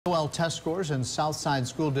Well, test scores in Southside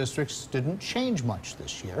school districts didn't change much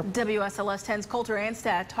this year. WSLS 10's Coulter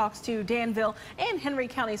Anstad talks to Danville and Henry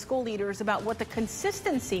County school leaders about what the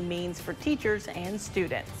consistency means for teachers and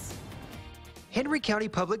students. Henry County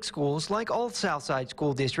Public Schools, like all Southside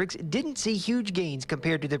school districts, didn't see huge gains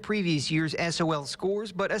compared to the previous year's SOL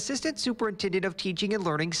scores, but Assistant Superintendent of Teaching and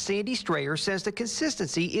Learning Sandy Strayer says the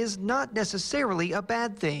consistency is not necessarily a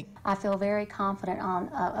bad thing. I feel very confident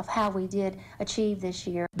of how we did achieve this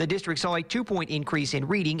year. The district saw a 2-point increase in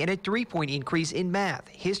reading and a 3-point increase in math.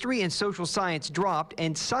 History and social science dropped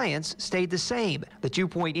and science stayed the same. The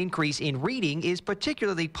 2-point increase in reading is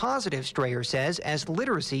particularly positive, Strayer says, as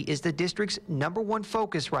literacy is the district's #1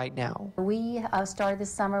 focus right now. We started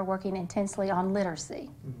this summer working intensely on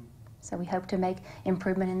literacy. So we hope to make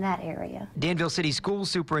improvement in that area. Danville City School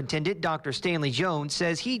Superintendent Dr. Stanley Jones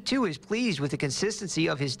says he too is pleased with the consistency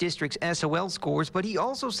of his district's SOL scores, but he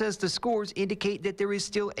also says the scores indicate that there is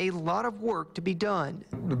still a lot of work to be done.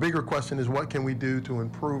 The bigger question is what can we do to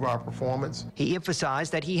improve our performance? He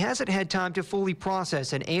emphasized that he hasn't had time to fully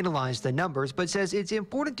process and analyze the numbers, but says it's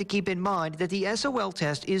important to keep in mind that the SOL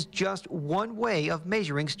test is just one way of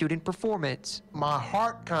measuring student performance. My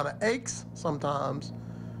heart kind of aches sometimes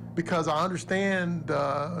because I understand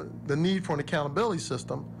the need for an accountability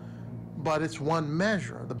system, but it's one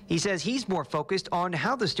measure. He says he's more focused on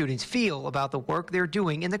how the students feel about the work they're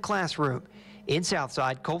doing in the classroom. In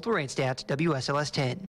Southside, Coulter Anstad, WSLS 10.